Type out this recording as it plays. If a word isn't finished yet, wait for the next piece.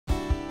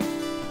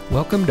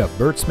Welcome to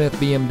Bert Smith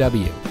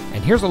BMW,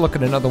 and here's a look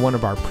at another one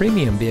of our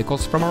premium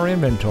vehicles from our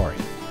inventory,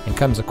 and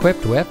comes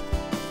equipped with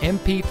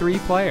MP3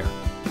 player,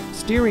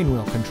 steering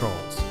wheel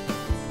controls,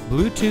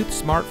 Bluetooth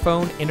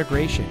smartphone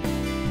integration,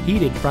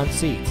 heated front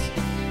seats,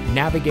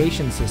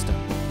 navigation system,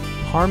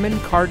 Harman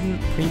Kardon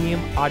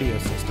premium audio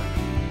system,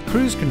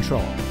 cruise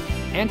control,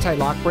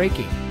 anti-lock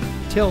braking,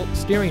 tilt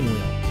steering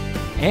wheel,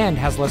 and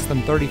has less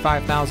than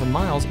 35,000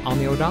 miles on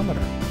the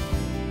odometer.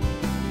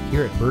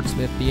 Here at Bert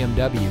Smith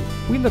BMW,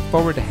 we look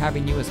forward to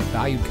having you as a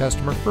valued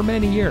customer for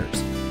many years.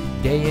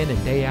 Day in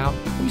and day out,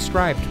 we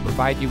strive to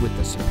provide you with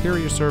the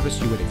superior service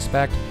you would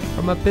expect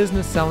from a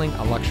business selling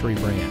a luxury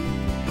brand.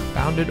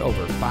 Founded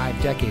over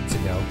 5 decades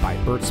ago by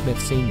Bert Smith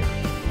Sr.,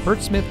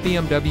 Bert Smith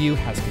BMW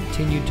has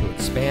continued to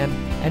expand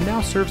and now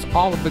serves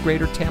all of the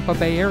greater Tampa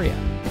Bay area.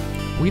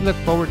 We look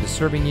forward to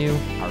serving you,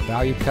 our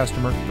valued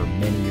customer, for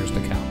many years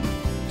to come.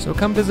 So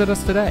come visit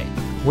us today.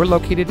 We're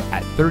located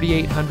at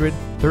 3800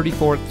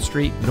 34th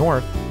Street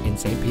North in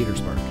St.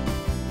 Petersburg.